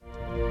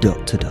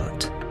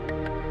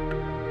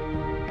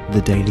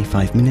The daily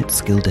 5-minute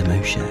skill demo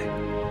show.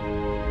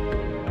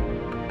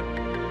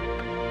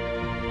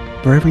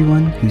 For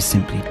everyone who's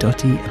simply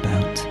dotty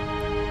about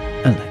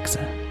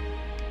Alexa.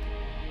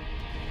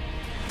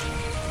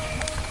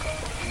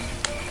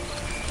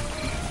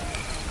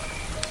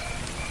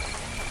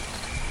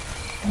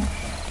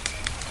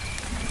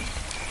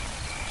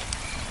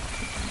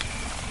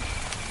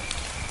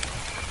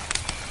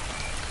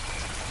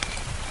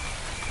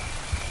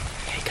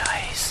 Hey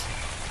guys.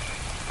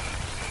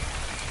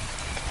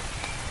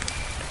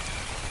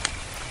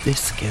 This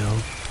skill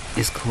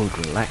is called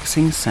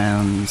Relaxing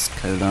Sounds,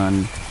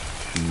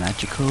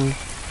 Magical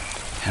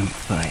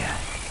Campfire.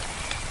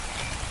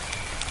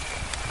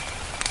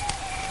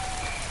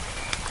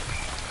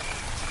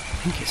 I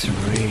think it's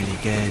really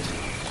good.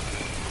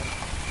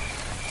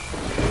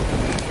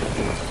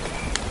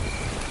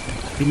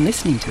 I've been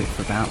listening to it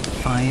for about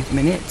 5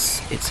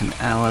 minutes. It's an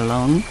hour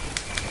long.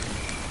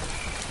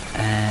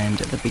 And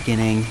at the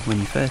beginning, when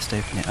you first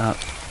open it up,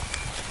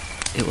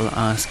 it will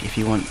ask if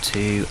you want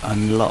to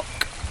unlock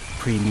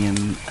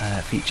premium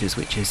features,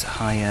 which is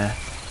higher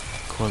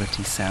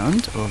quality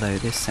sound, although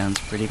this sounds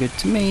pretty good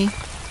to me.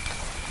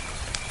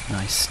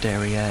 Nice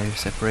stereo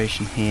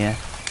separation here.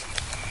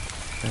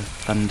 The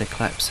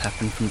thunderclaps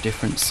happen from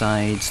different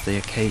sides. The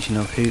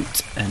occasional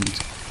hoot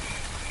and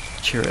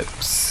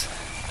chirrups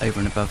over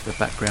and above the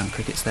background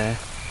crickets there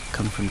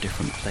come from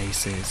different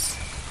places.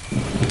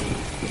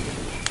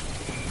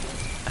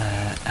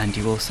 And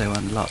you also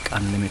unlock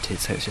unlimited,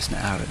 so it's just an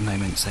hour at the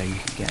moment, so you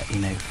can get,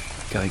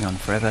 going on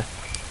forever.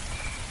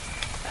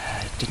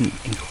 Didn't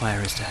inquire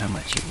as to how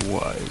much it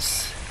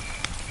was.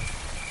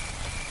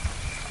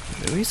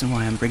 The reason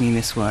why I'm bringing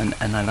this one,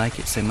 and I like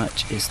it so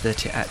much, is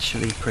that it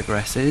actually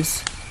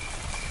progresses.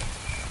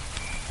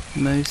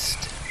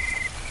 Most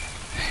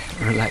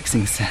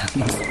relaxing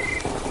sounds.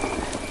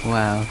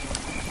 Wow.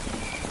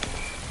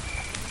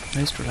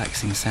 Most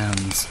relaxing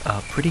sounds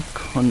are pretty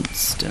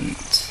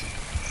constant.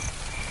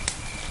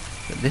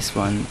 But this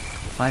one,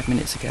 5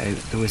 minutes ago,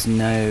 there was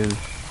no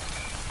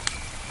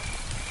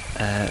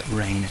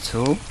rain at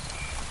all.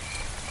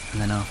 And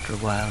then after a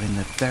while, in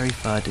the very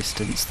far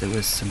distance, there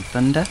was some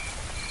thunder.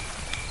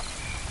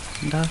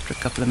 And after a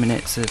couple of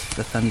minutes of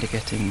the thunder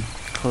getting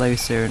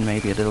closer and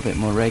maybe a little bit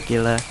more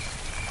regular,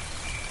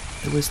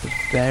 there was the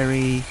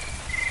very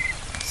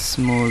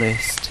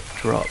smallest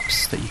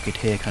drops that you could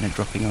hear kind of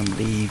dropping on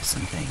leaves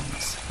and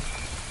things.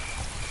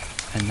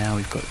 And now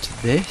we've got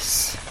to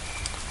this.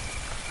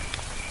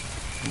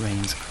 The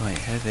rain's quite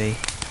heavy.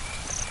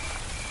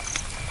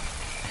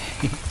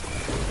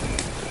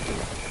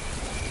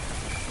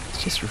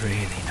 It's just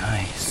really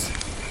nice.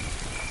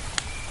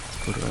 It's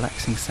called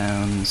Relaxing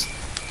Sounds,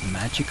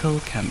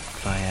 Magical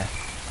Campfire.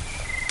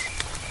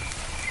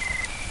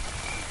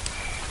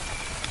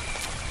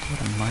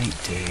 What I might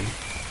do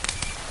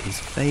is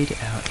fade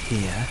it out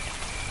here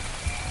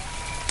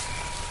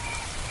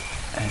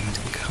and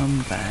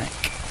come back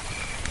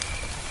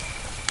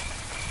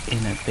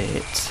in a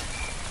bit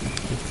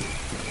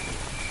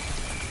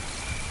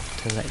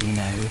to let you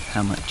know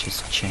how much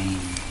has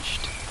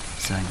changed.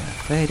 So I'm going to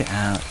fade it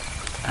out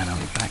and I'll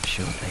be back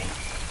shortly.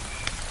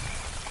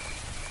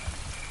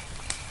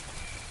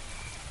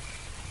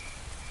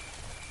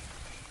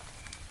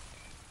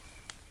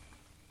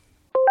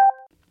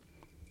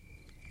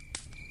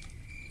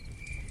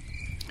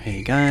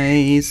 Hey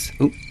guys!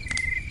 A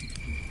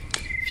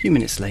few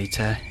minutes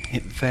later,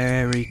 it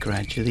very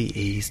gradually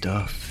eased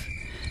off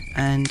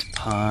and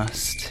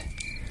passed.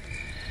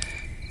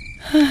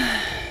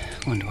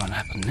 Wonder what will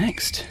happen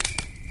next.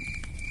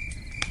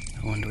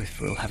 I wonder if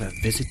we'll have a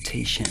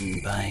visitation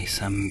by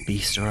some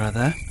beast or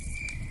other.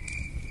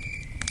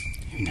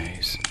 Who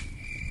knows?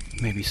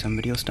 Maybe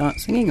somebody will start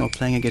singing or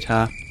playing a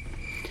guitar.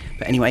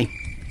 But anyway,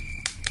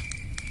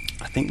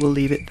 I think we'll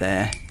leave it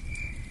there.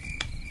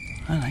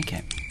 I like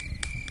it.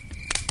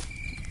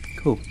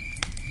 Cool.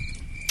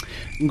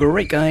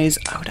 Great guys,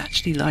 I would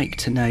actually like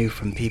to know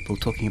from people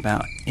talking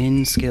about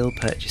in-skill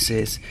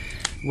purchases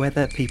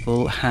whether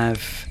people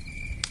have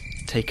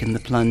taken the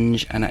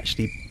plunge and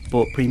actually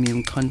bought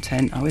premium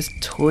content. I was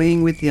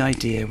toying with the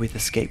idea with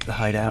Escape the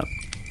Hideout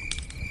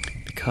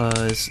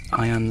because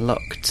I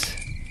unlocked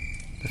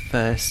the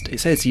first... It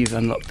says you've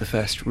unlocked the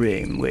first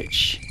room,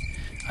 which,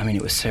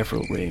 it was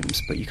several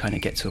rooms, but you kind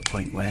of get to a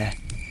point where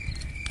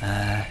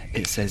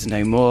it says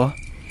no more.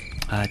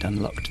 I'd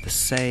unlocked the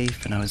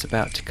safe and I was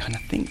about to kind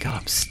of go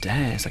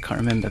upstairs. I can't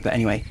remember, but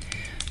anyway.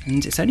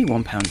 And it's only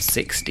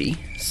 £1.60,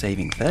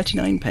 saving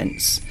 39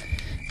 pence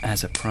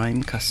as a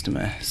Prime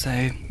customer. So,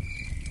 I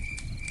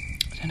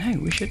don't know,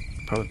 we should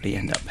probably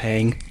end up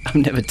paying. I've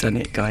never done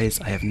it,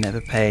 guys. I have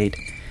never paid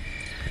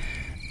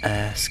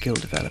a skill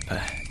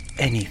developer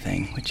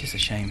anything, which is a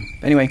shame.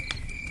 But anyway,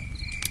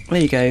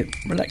 there you go.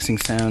 Relaxing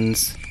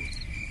Sounds,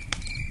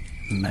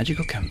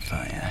 Magical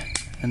Campfire.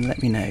 And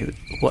let me know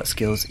what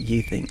skills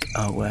you think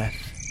are worth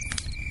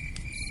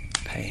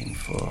paying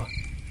for.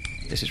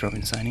 This is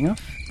Robin signing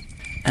off,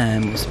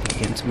 and we'll speak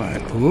again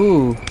tomorrow.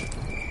 Ooh,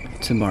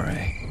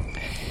 tomorrow.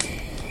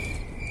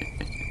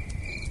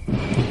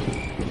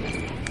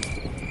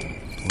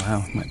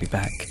 while. Might be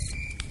back.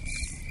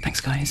 Thanks,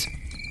 guys.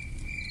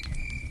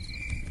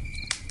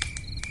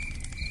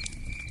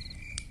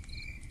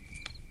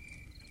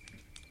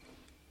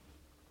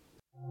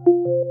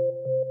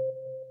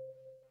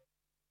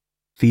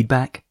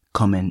 Feedback,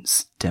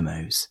 comments,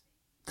 demos.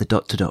 The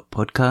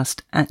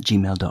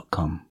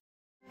podcast@gmail.com.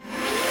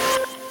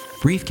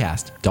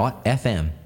 Briefcast.fm